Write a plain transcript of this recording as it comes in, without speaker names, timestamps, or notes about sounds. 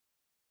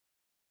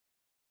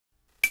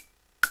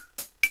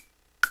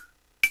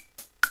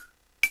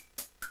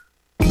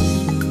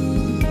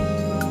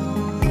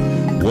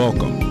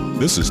Welcome.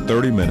 This is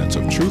 30 Minutes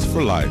of Truth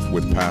for Life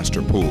with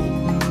Pastor Poole,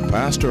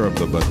 pastor of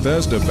the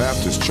Bethesda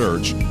Baptist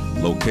Church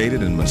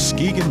located in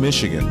Muskegon,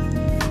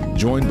 Michigan.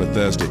 Join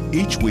Bethesda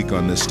each week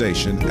on this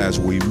station as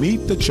we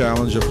meet the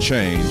challenge of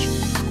change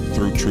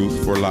through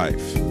Truth for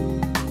Life.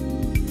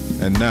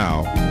 And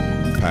now,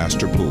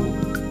 Pastor Poole.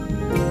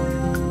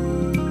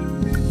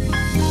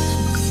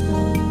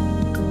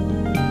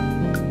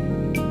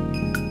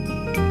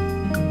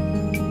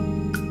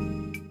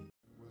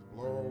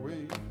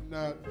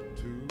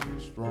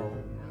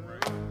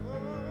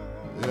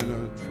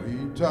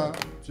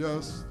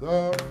 Just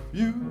a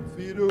few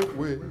feet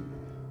away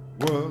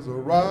was a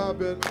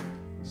robin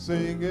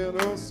singing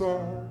a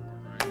song.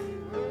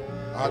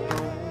 I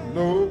don't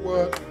know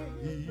what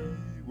he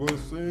was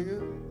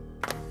singing.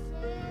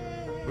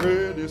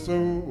 Pretty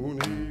soon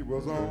he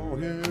was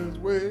on his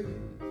way.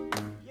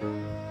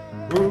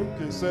 Who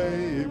can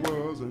say he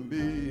wasn't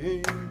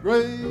being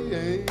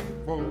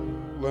grateful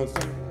and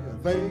saying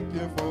thank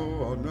you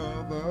for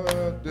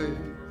another day?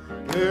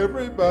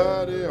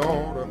 Everybody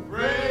ought to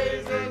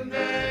praise his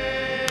name.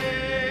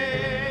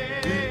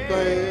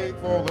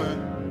 Thankful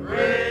and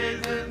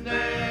praise his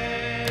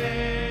name.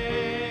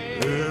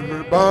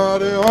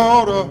 Everybody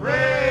ought to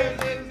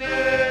praise his name.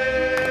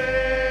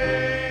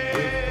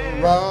 If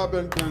a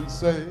robin can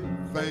say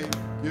thank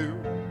you,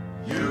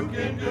 you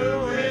can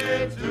do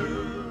it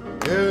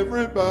too.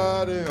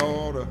 Everybody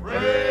ought to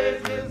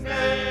praise his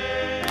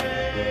name.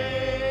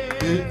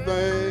 Be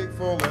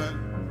thankful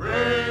and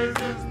praise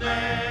his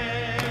name.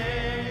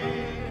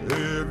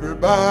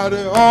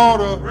 Everybody ought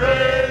to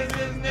praise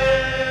his name.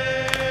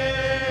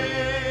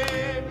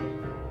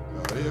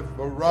 If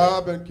a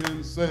robin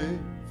can say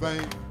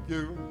thank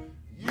you,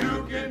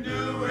 you can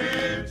do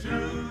it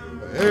too.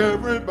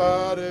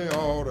 Everybody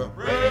ought to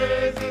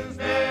praise his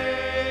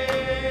name.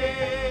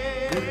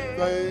 Be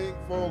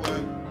thankful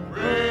and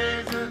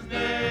praise his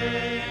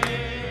name.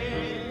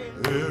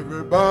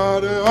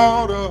 Everybody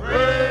ought to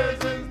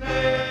praise his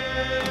name.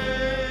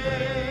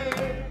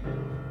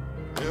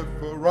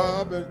 If a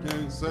robin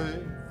can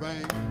say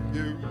thank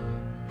you,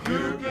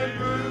 you can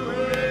do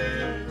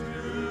it too.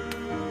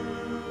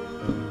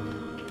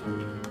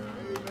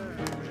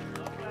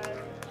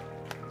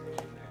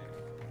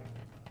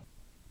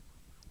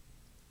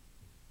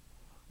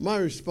 My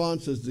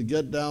response is to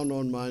get down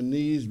on my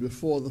knees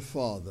before the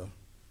Father,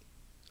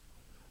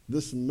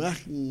 this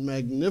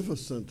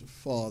magnificent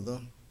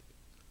Father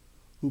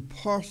who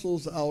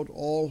parcels out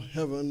all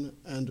heaven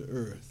and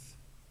earth.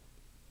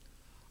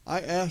 I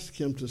ask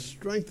him to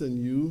strengthen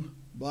you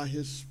by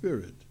his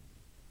Spirit,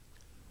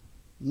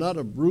 not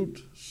a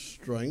brute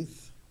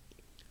strength,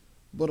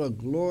 but a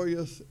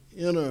glorious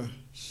inner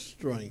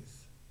strength,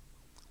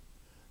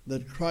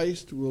 that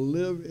Christ will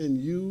live in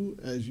you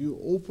as you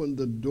open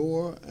the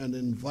door and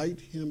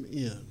invite him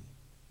in.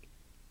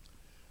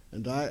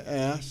 And I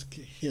ask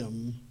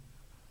him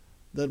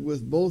that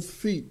with both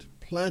feet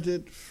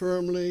planted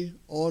firmly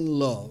on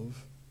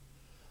love,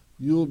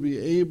 you'll be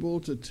able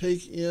to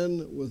take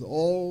in with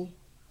all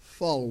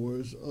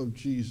followers of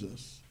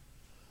Jesus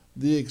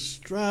the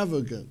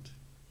extravagant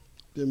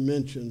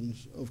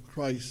dimensions of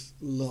Christ's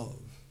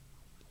love.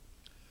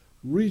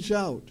 Reach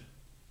out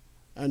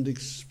and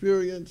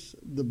experience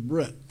the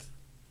breadth,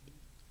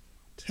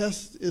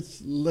 test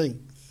its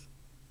length,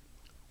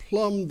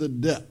 plumb the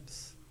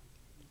depths,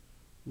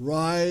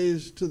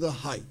 rise to the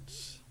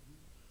heights,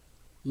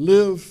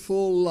 live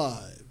full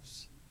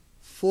lives,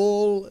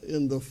 full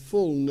in the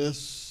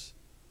fullness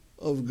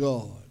of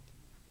God.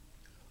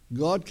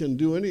 God can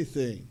do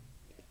anything,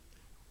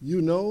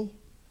 you know,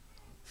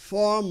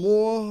 far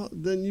more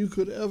than you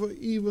could ever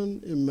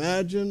even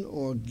imagine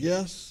or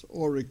guess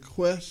or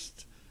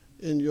request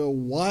in your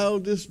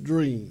wildest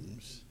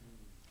dreams.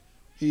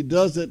 He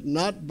does it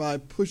not by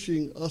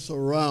pushing us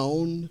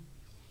around,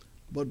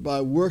 but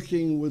by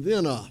working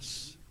within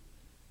us,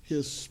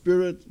 his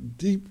Spirit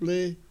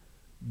deeply,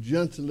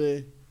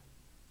 gently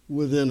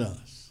within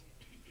us.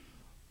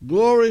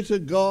 Glory to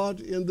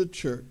God in the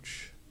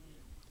church.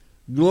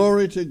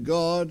 Glory to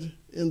God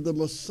in the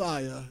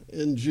Messiah,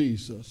 in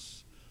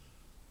Jesus.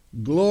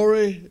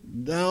 Glory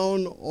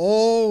down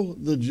all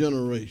the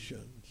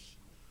generations.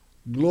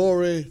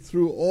 Glory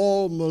through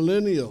all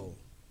millennial.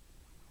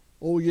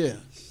 Oh,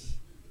 yes.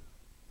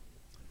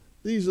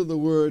 These are the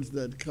words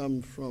that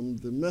come from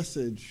the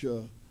message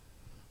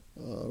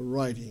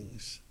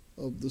writings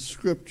of the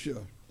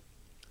Scripture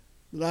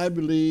that I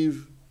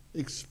believe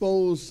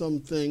expose some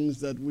things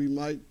that we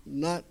might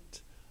not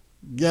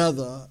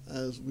gather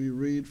as we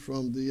read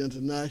from the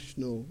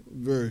International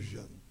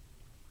Version.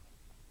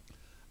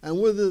 And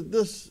with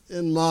this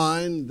in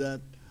mind,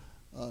 that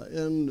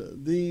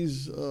in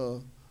these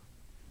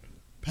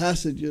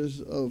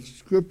passages of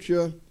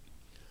Scripture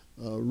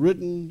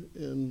written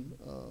in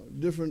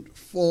different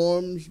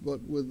forms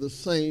but with the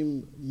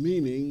same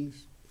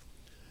meanings,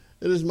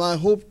 it is my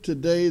hope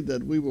today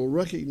that we will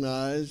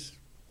recognize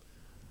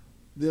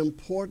the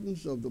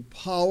importance of the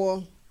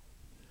power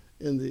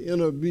in the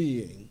inner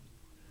being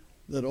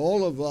that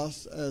all of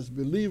us as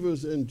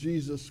believers in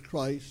Jesus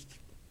Christ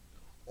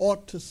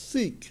ought to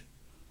seek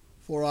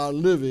for our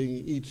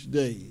living each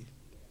day.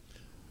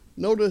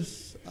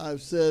 Notice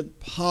I've said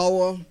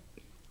power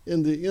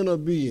in the inner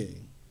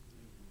being.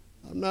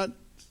 I'm not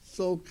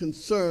so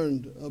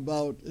concerned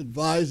about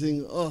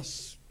advising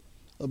us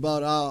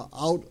about our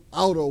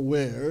outer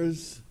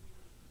wares,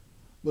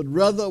 but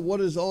rather what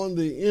is on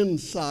the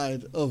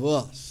inside of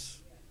us.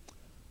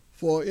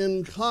 For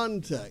in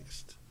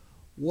context,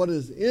 what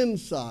is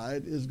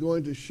inside is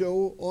going to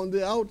show on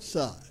the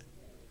outside.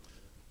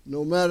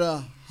 No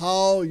matter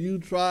how you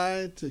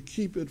try to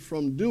keep it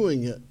from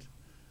doing it,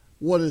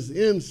 what is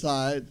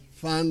inside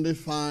finally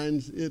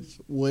finds its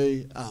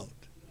way out.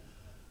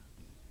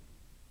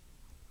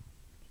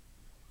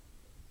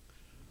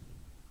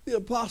 The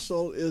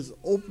apostle is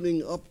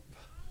opening up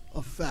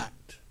a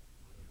fact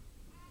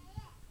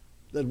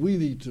that we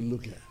need to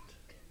look at.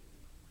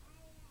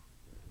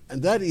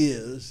 And that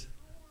is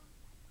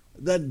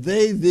that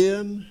they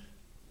then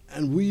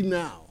and we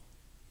now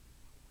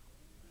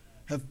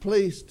have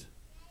placed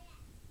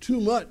too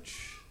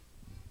much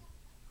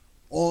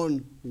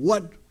on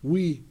what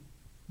we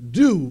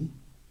do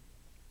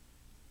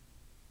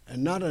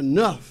and not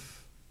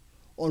enough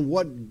on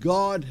what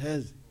God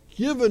has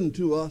given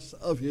to us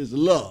of his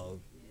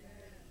love,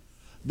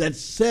 that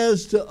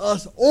says to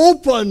us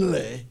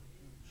openly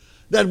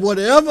that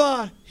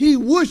whatever he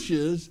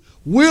wishes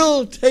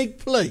will take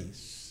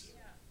place.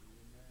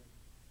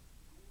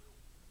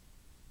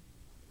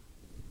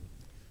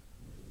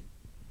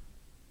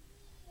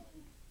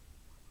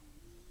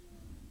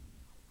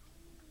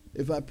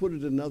 If I put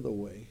it another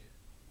way,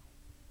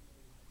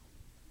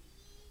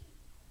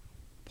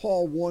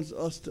 Paul wants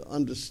us to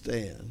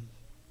understand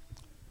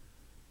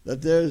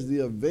that there's the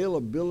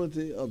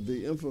availability of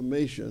the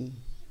information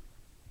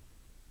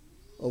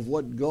of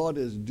what God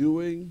is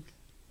doing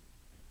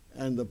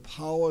and the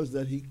powers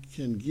that he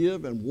can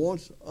give and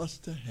wants us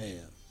to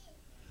have,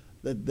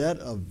 that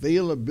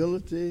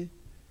availability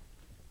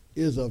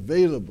is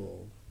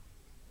available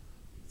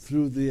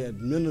through the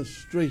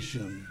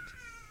administration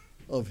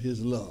of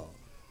his love.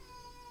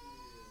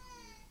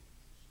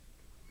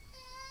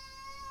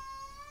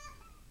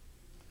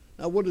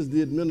 Now, what is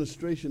the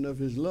administration of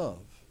his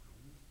love?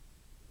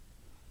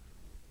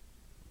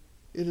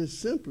 It is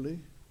simply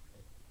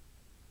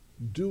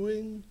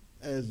doing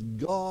as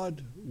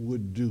God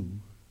would do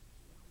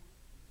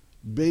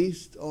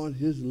based on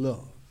his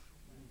love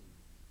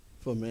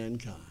for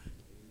mankind.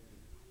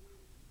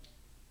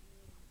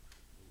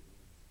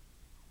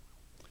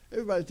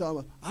 Everybody's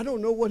talking about, I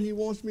don't know what he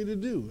wants me to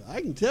do.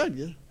 I can tell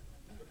you.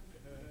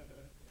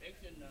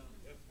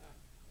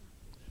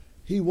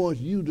 He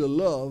wants you to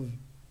love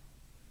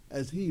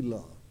as he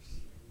loves.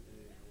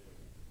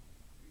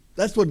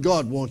 That's what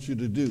God wants you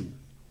to do.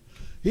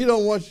 He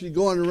don't want you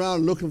going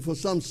around looking for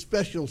some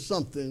special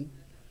something.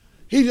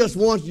 He just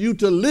wants you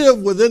to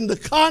live within the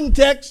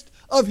context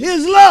of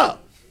his love.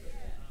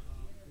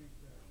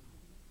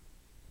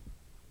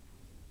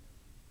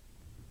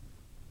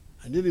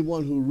 And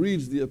anyone who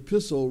reads the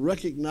epistle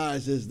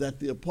recognizes that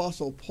the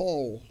Apostle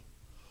Paul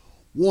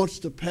wants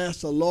to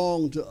pass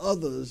along to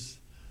others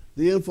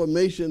the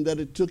information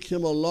that it took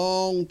him a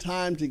long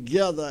time to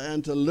gather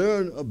and to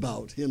learn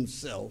about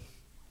himself.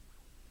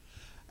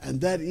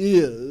 And that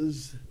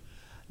is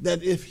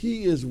that if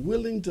he is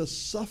willing to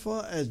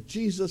suffer as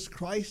Jesus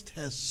Christ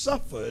has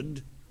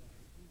suffered,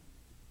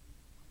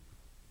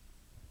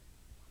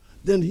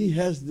 then he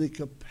has the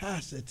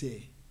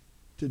capacity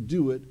to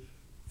do it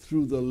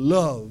through the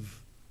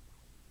love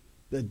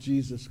that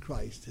Jesus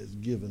Christ has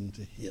given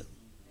to him.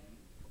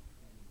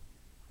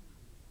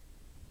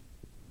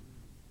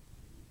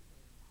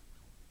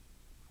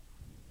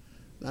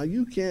 Now,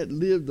 you can't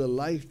live the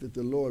life that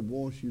the Lord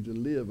wants you to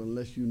live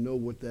unless you know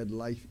what that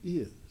life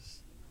is.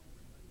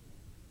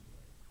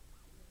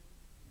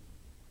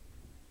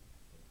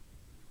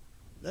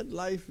 That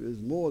life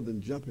is more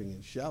than jumping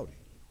and shouting.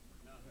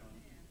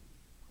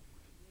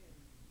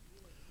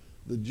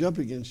 The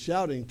jumping and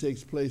shouting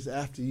takes place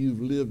after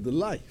you've lived the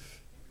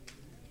life.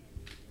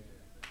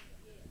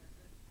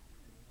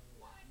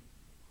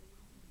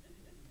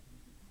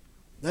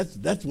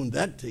 That's when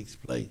that takes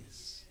place.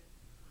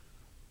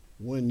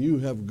 When you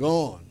have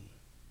gone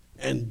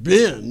and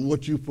been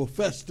what you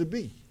profess to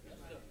be.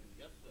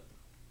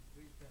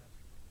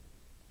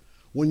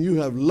 When you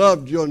have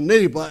loved your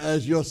neighbor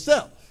as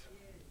yourself.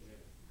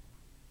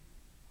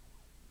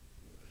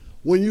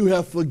 When you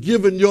have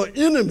forgiven your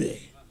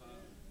enemy.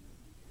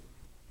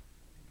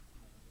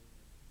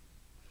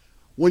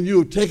 When you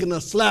have taken a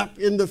slap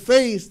in the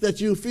face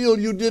that you feel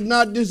you did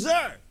not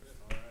deserve.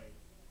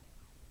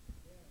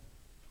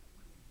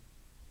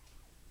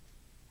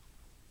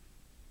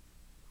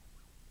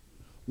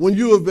 When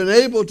you have been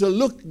able to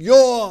look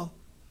your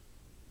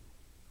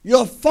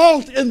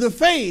fault in the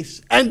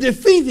face and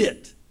defeat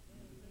it.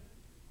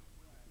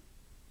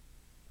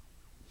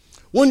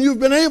 When you've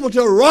been able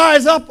to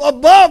rise up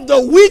above the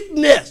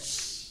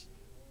weakness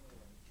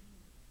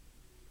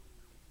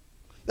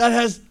that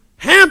has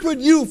hampered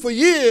you for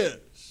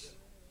years.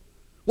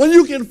 When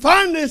you can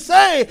finally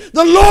say,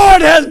 the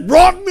Lord has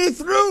brought me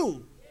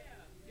through.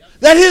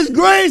 that his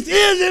grace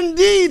is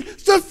indeed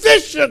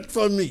sufficient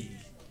for me.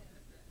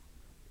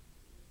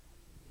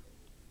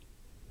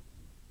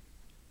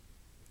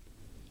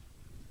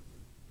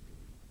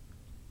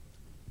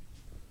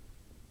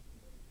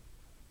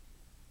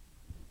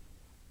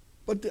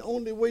 But the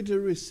only way to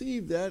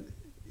receive that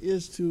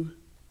is to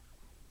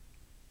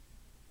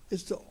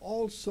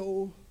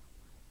also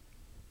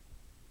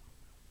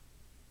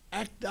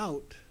act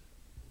out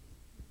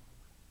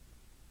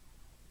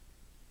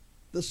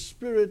the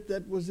spirit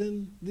that was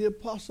in the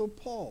Apostle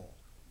Paul,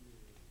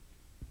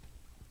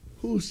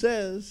 who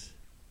says,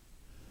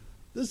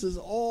 this is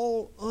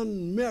all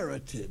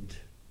unmerited.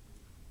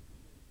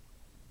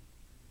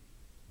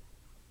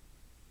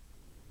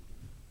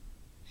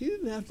 He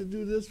didn't have to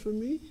do this for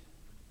me.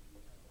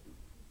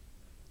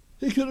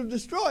 He could have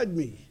destroyed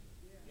me.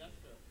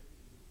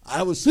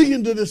 I was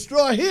seeking to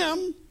destroy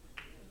him.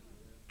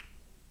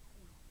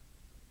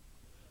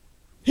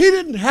 He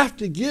didn't have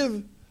to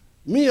give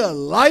me a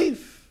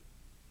life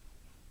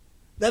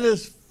that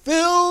is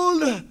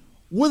filled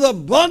with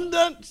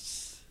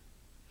abundance,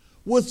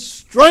 with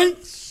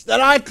strengths that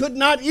I could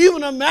not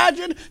even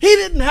imagine. He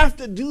didn't have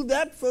to do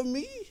that for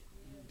me.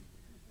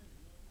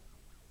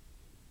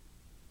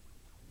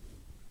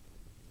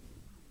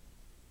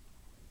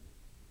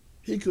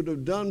 He could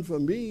have done for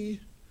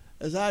me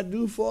as I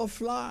do for a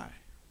fly,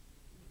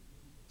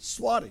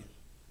 swatting.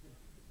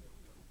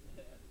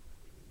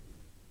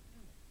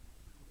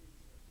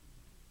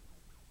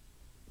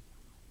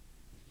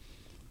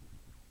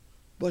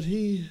 But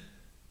he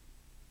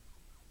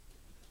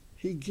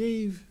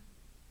gave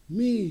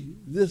me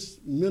this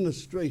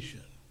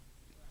ministration.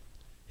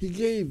 He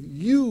gave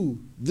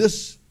you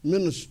this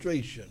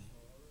ministration.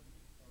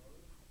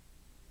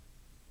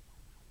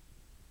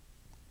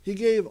 He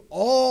gave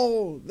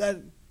all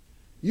that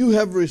you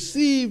have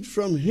received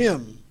from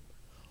him,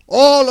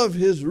 all of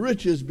his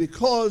riches,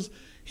 because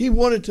he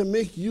wanted to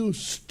make you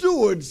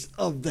stewards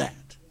of that.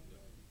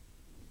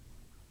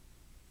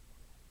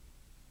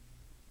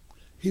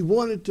 He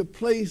wanted to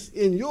place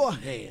in your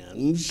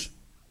hands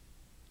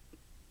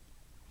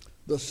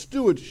the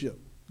stewardship,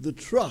 the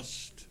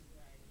trust,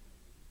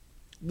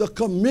 the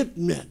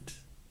commitment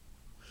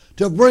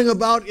to bring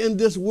about in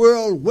this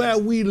world where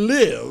we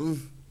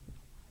live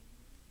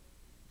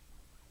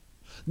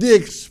the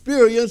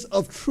experience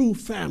of true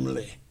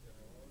family.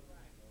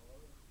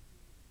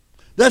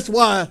 That's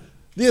why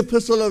the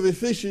epistle of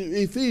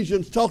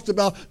Ephesians talks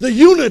about the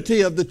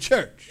unity of the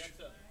church.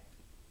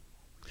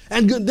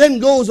 And then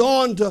goes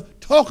on to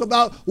talk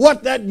about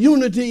what that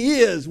unity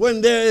is when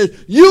there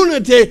is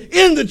unity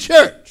in the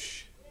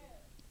church.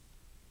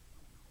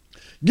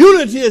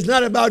 Unity is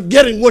not about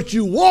getting what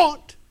you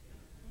want.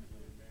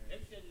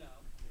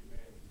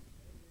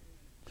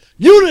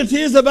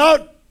 Unity is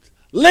about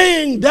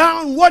laying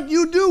down what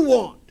you do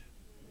want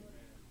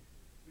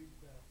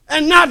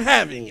and not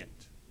having it.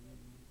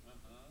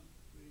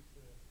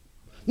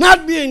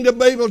 Not being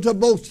able to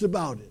boast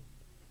about it.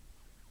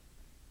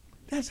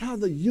 That's how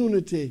the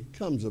unity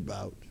comes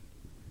about.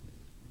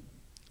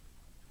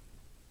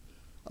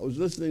 I was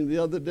listening the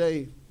other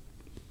day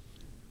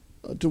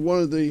to one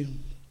of the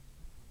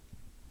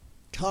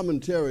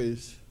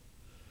commentaries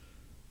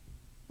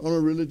on a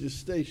religious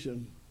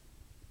station,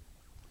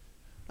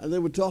 and they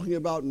were talking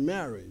about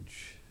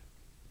marriage.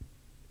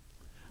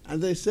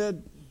 And they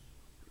said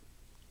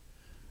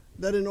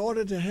that in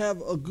order to have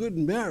a good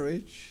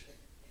marriage,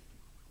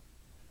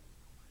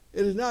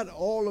 it is not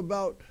all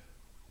about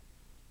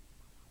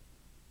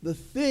the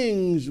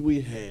things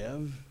we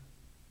have,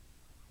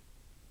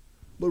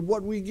 but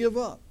what we give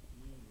up.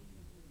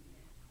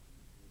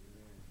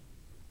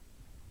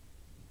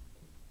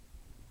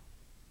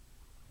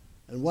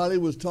 And while he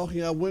was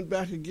talking, I went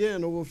back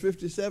again over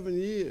 57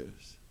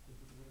 years.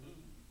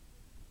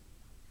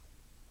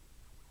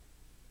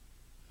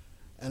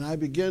 And I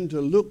began to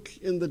look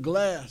in the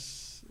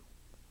glass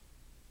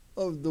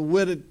of the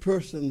wedded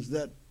persons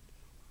that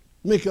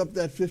make up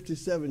that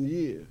 57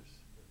 years.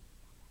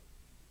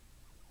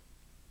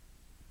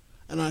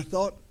 And I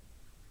thought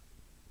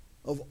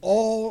of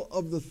all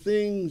of the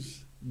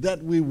things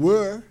that we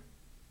were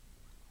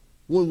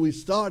when we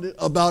started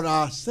about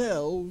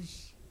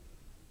ourselves.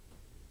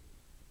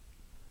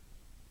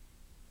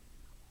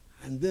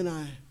 And then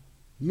I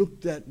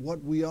looked at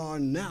what we are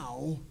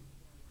now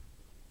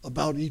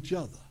about each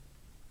other.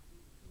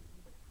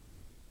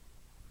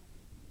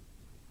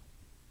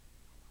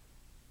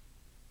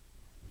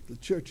 The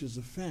church is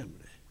a family.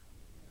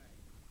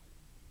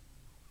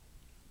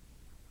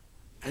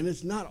 And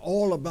it's not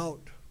all about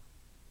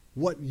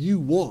what you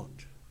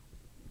want.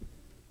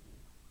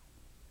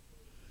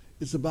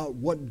 It's about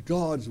what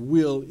God's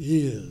will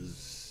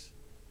is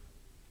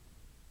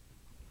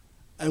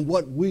and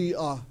what we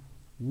are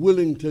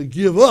willing to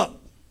give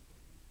up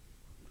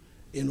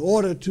in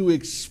order to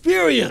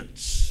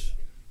experience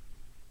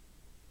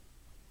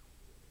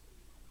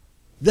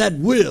that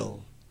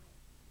will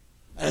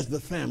as the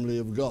family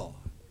of God.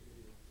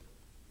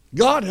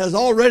 God has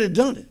already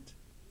done it.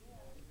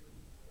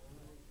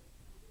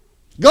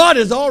 God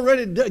has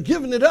already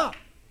given it up.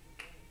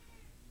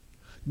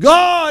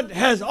 God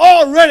has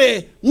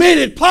already made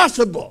it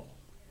possible.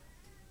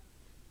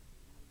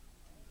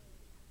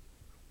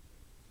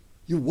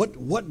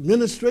 What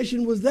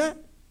ministration was that?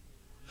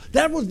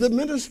 That was the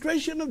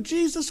ministration of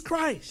Jesus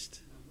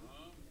Christ.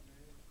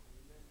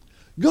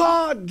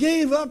 God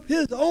gave up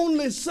his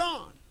only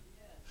son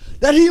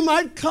that he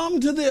might come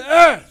to the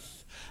earth.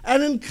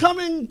 And in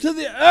coming to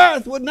the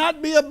earth would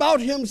not be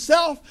about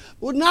himself,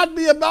 would not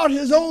be about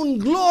his own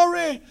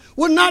glory,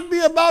 would not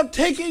be about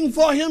taking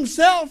for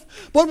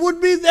himself, but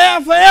would be there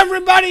for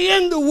everybody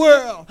in the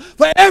world.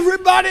 For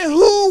everybody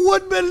who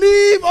would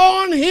believe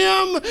on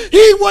him,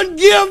 he would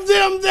give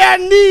them their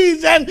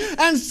needs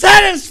and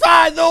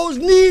satisfy those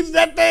needs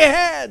that they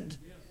had.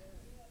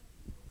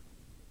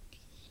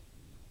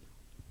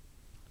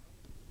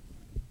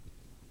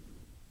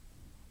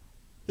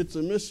 It's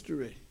a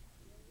mystery.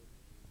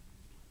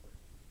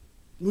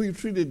 We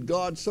treated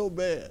God so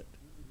bad,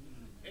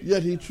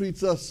 yet he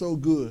treats us so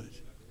good.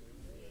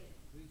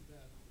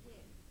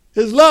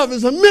 His love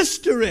is a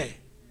mystery.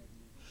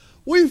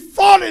 We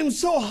fought him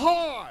so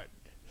hard.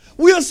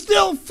 We are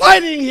still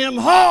fighting him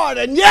hard,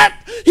 and yet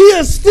he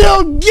is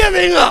still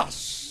giving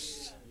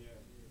us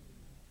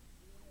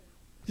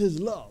his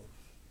love,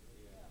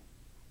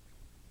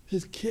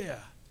 his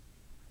care,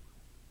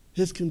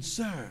 his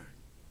concern.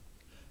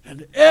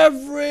 And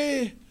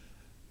every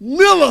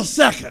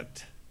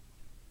millisecond,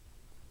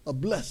 a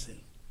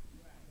blessing.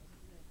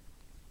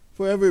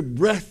 For every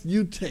breath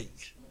you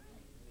take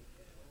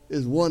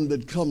is one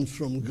that comes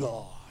from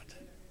God.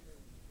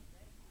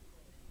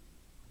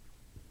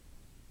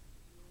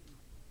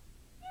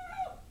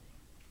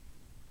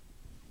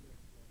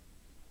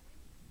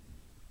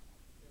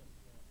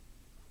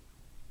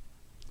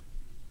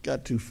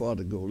 Got too far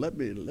to go. Let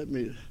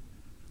me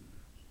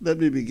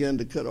begin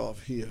to cut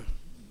off here.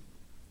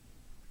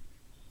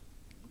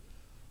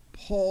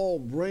 Paul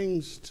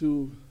brings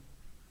to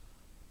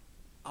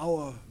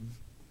our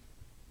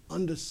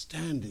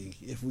understanding,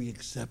 if we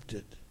accept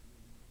it,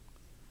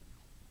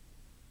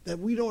 that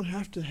we don't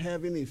have to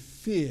have any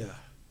fear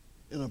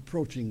in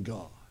approaching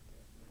God.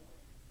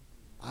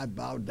 I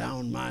bow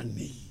down my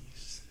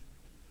knees.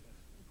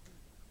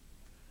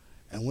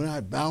 And when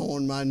I bow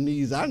on my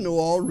knees, I know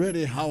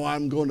already how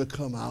I'm going to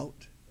come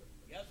out.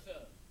 Yes,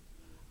 sir.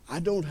 I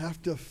don't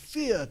have to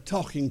fear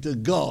talking to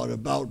God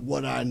about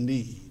what I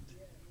need.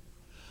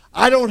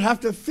 I don't have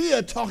to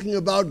fear talking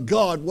about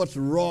God, what's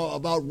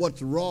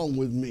wrong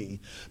with me,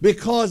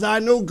 because I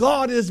know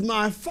God is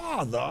my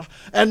Father,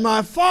 and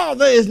my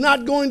Father is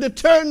not going to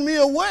turn me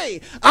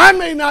away. I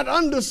may not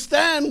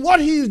understand what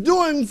he's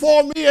doing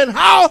for me and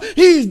how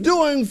he's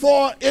doing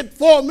it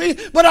for me,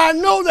 but I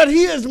know that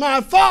he is my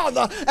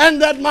Father,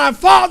 and that my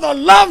Father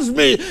loves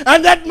me,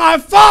 and that my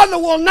Father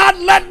will not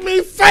let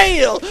me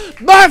fail.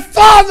 My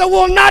Father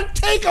will not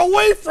take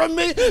away from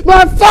me.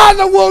 My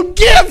Father will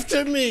give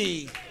to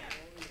me.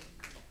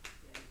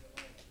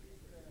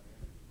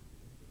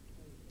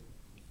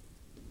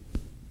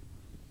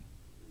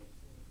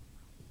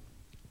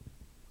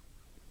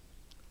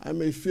 I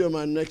may fear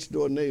my next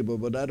door neighbor,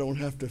 but I don't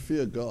have to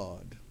fear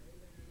God.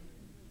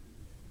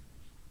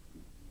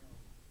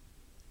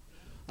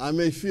 I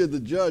may fear the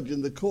judge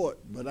in the court,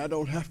 but I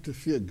don't have to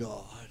fear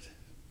God.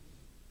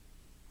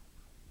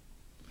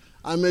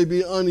 I may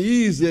be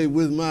uneasy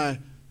with my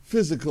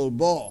physical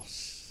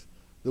boss,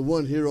 the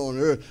one here on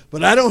earth,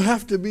 but I don't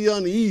have to be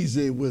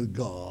uneasy with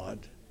God.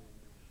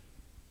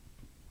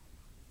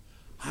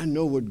 I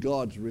know what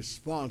God's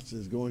response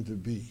is going to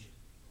be.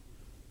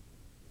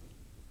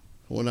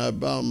 When I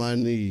bow my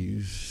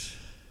knees,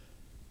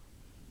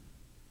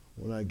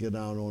 when I get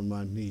down on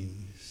my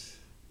knees,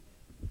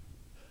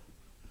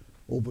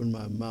 open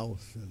my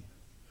mouth and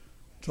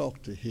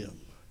talk to him.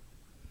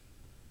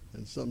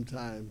 And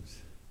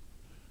sometimes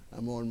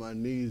I'm on my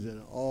knees in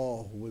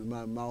awe with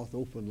my mouth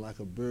open like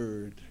a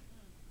bird.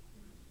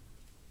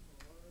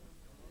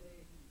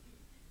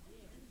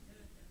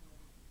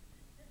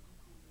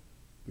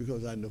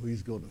 Because I know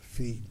he's going to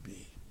feed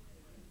me.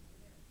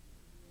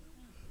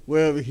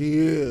 Wherever he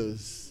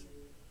is,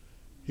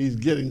 he's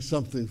getting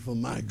something for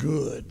my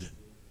good.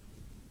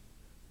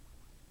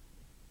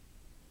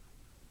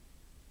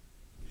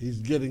 He's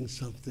getting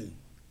something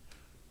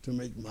to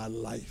make my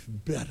life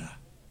better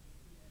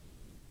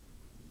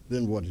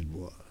than what it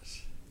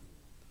was.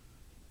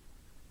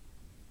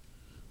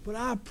 But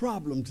our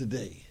problem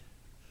today,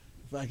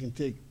 if I can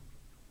take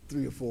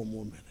 3 or 4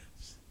 more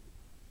minutes,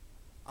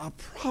 our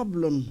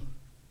problem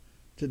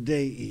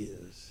today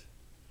is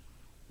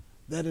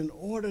that in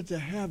order to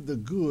have the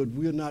good,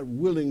 we are not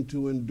willing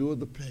to endure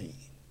the pain.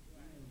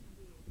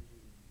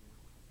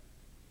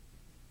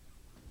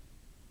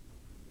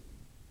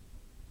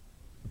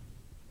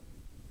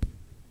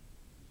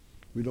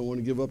 We don't want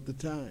to give up the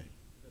time.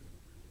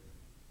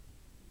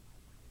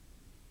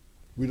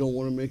 We don't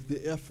want to make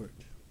the effort.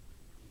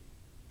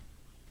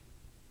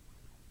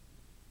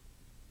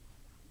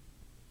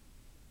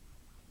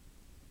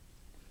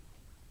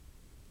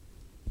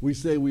 We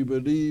say we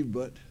believe,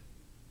 but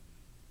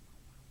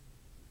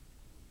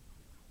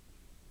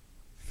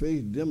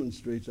faith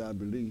demonstrates our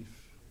belief.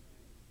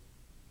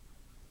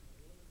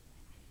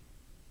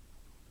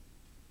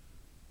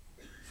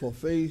 For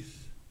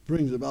faith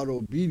brings about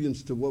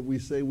obedience to what we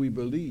say we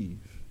believe.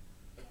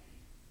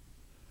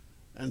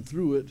 And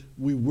through it,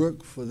 we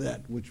work for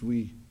that which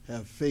we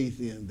have faith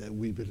in, that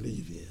we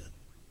believe in.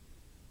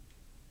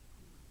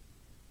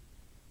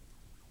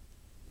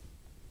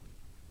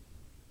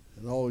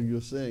 And all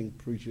you're saying,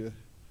 preacher,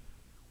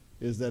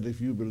 is that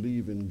if you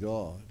believe in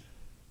God,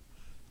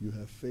 you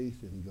have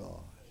faith in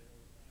God.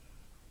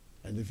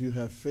 And if you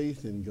have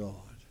faith in God,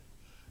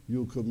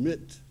 you'll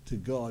commit to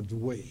God's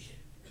way.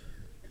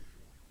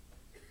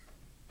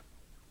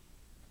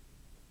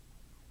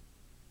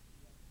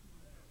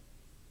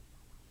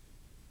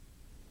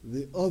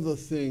 The other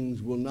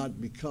things will not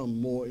become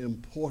more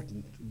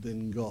important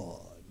than God.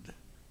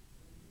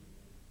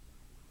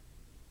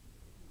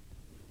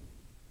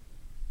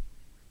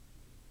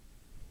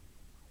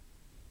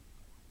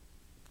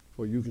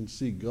 For you can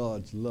see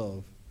God's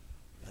love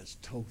as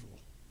total.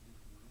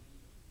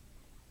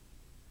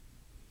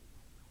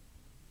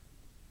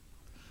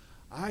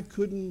 I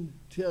couldn't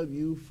tell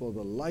you for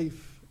the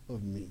life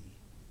of me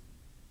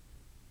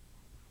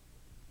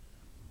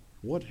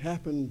what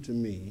happened to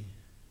me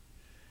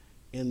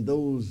in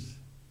those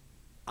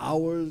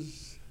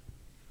hours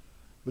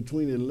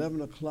between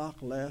 11 o'clock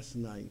last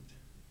night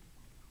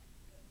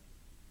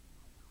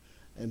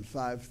and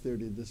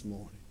 5:30 this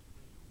morning.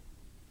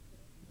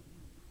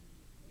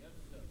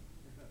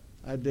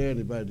 I dare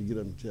anybody to get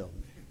up and tell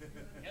me.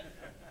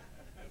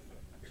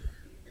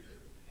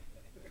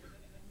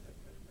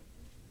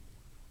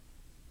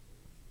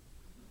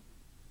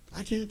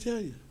 I can't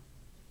tell you.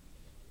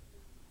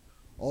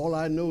 All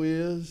I know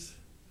is,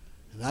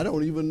 and I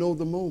don't even know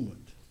the moment,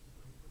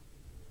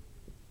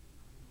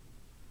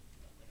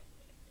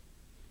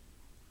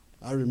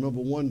 I remember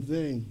one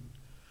thing,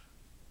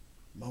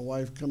 my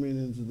wife coming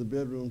into the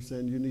bedroom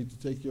saying, you need to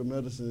take your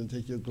medicine and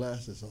take your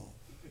glasses off.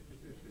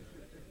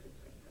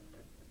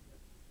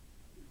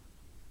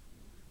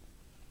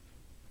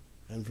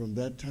 And from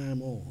that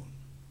time on,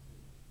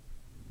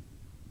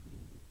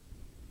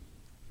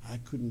 I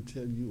couldn't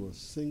tell you a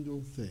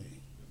single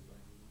thing.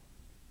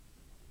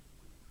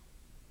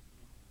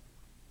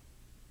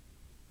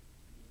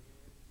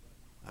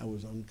 I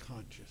was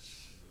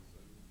unconscious.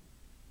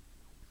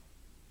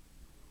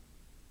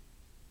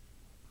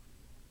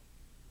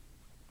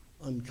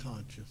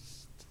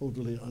 Unconscious,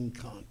 totally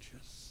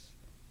unconscious.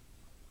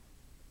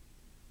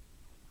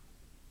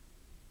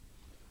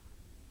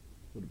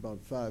 But about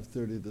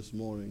 5:30 this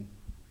morning,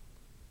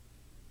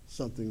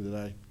 something that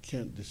I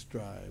can't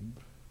describe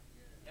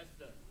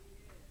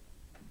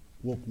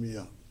woke me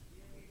up.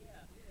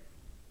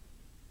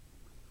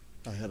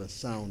 I had a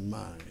sound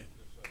mind.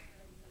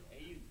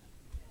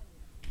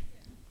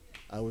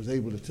 I was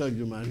able to tell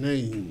you my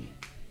name.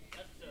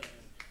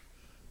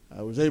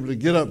 I was able to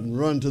get up and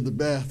run to the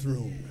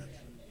bathroom.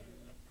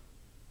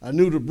 I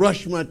knew to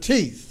brush my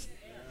teeth.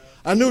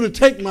 I knew to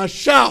take my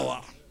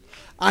shower.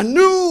 I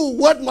knew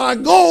what my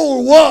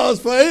goal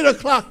was for 8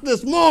 o'clock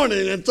this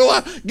morning, and so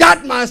I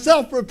got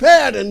myself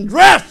prepared and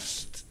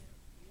dressed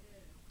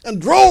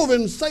and drove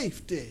in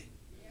safety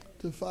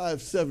to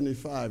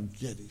 575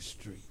 Getty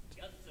Street.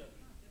 Yes, sir.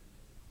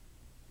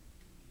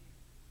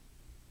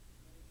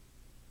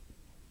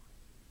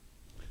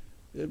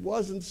 It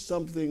wasn't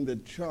something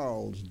that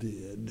Charles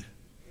did.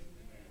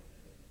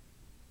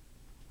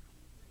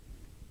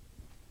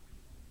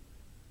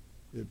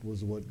 It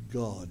was what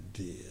God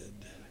did.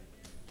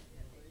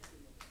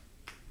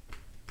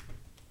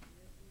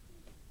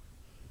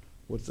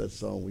 What's that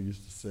song we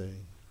used to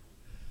sing?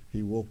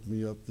 He woke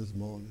me up this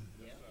morning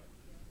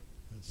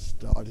and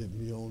started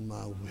me on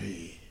my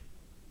way.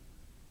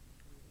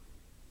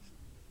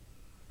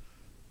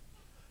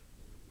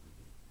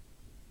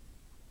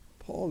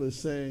 Paul is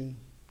saying,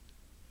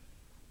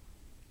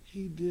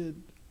 he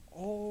did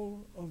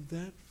all of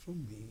that for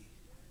me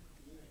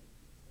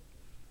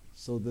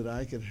so that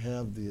I could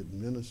have the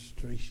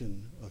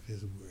administration of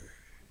his word.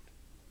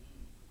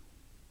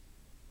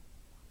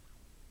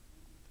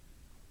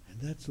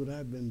 And that's what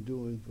I've been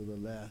doing for the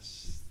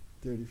last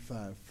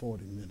 35,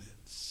 40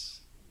 minutes.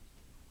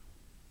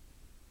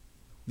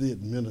 The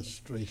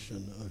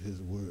administration of his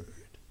word.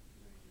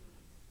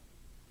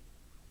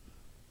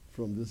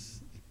 From this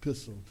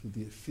epistle to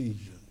the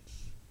Ephesians.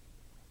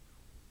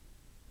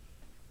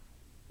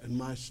 And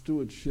my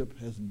stewardship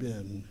has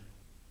been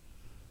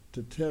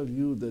to tell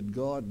you that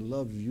God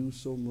loves you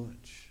so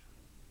much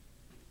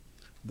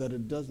that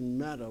it doesn't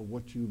matter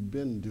what you've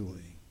been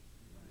doing.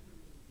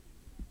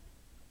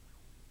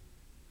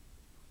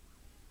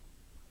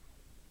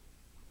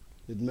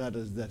 It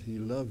matters that he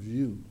loves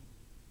you.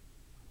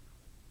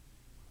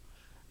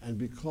 And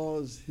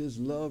because his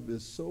love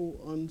is so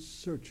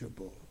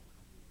unsearchable,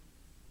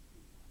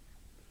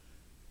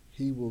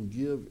 he will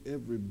give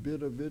every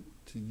bit of it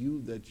to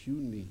you that you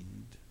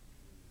need.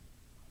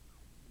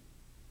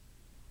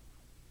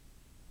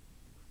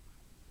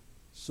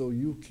 So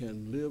you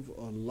can live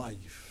a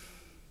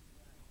life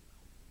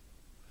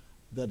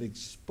that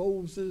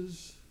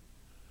exposes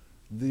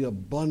the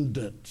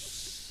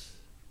abundance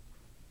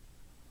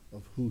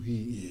of who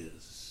he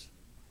is.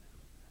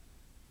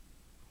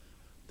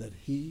 that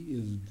he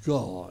is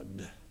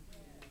God,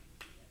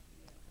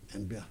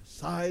 and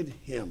beside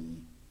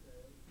him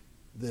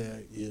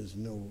there is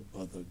no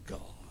other God.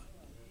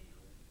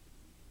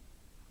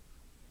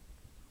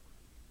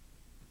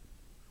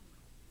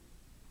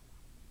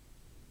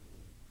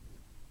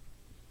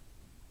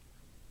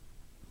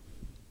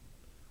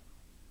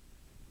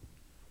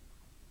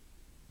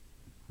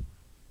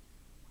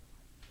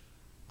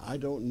 I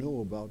don't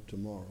know about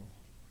tomorrow,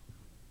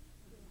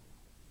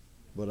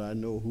 but I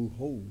know who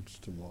holds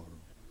tomorrow.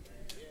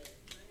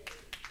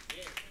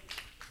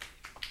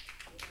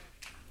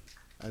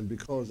 And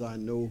because I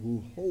know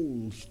who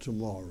holds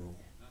tomorrow,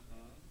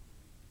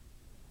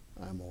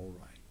 I'm all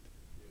right.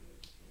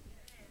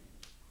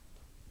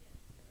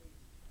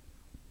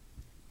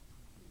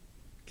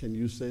 Can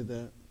you say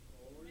that?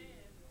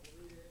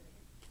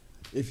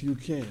 If you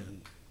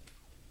can,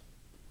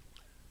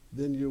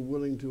 then you're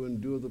willing to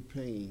endure the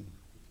pain,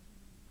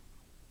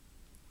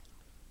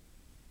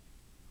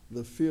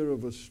 the fear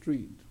of a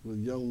street with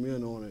young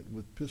men on it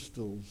with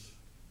pistols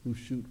who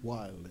shoot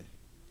wildly.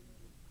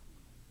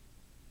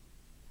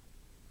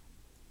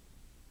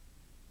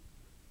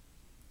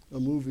 A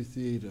movie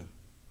theater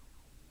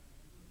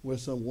where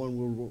someone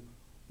will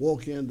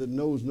walk in that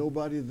knows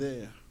nobody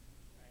there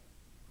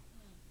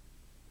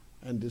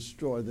and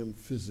destroy them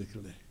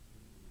physically.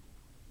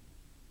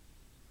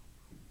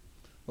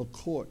 A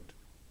court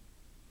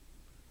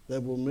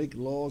that will make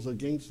laws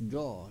against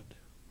God.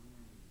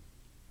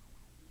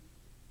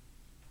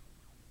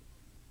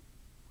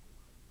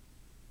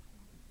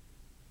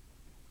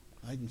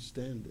 I can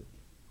stand it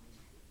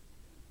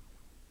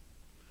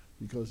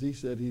because he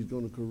said he's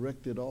going to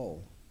correct it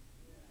all.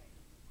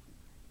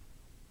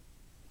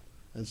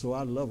 And so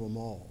I love them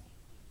all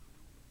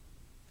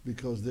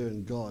because they're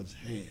in God's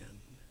hand,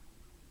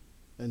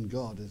 and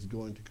God is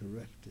going to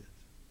correct it.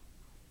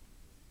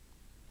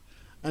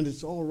 And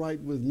it's all right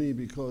with me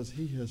because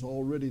he has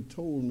already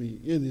told me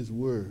in his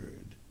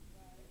word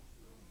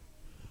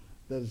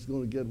that it's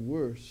going to get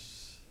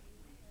worse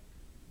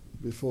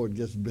before it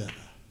gets better.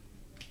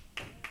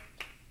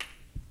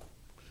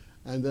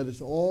 And that it's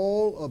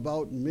all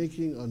about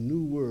making a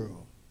new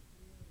world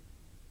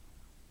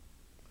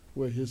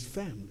where his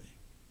family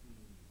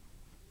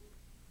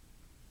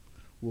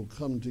will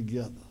come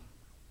together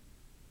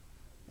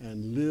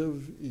and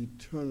live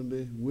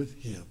eternally with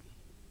him.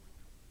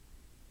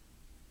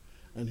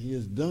 And he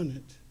has done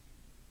it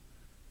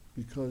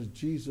because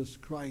Jesus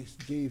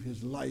Christ gave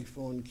his life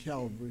on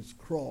Calvary's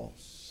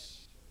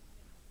cross,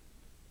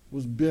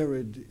 was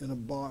buried in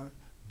a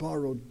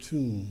borrowed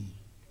tomb,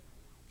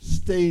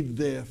 stayed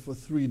there for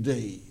 3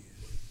 days,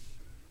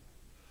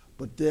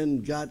 but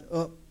then got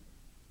up,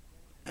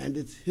 and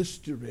it's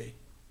history,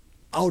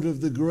 out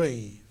of the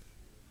grave,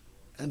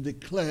 and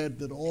declared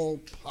that all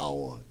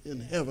power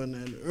in heaven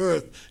and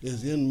earth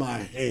is in my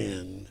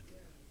hand.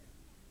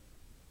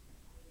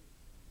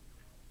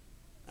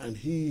 And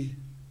he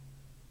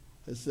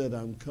has said,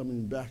 I'm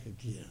coming back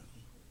again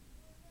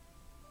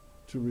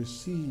to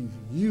receive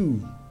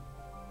you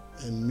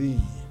and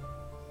me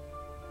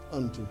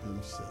unto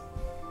himself.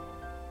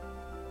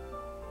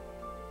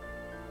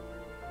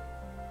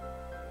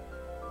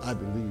 I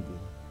believe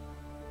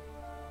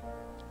it.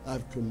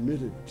 I've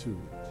committed to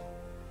it.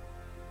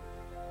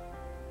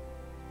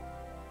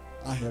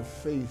 I have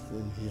faith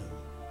in him.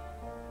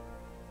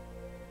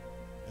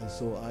 And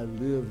so I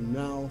live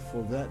now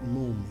for that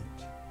moment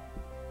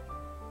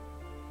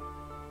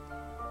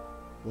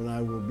when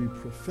I will be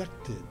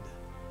perfected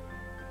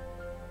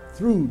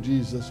through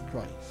Jesus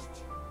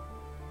Christ.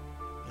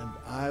 And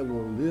I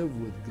will live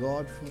with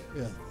God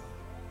forever,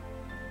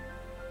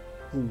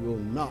 who will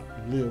not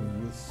live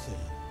with sin.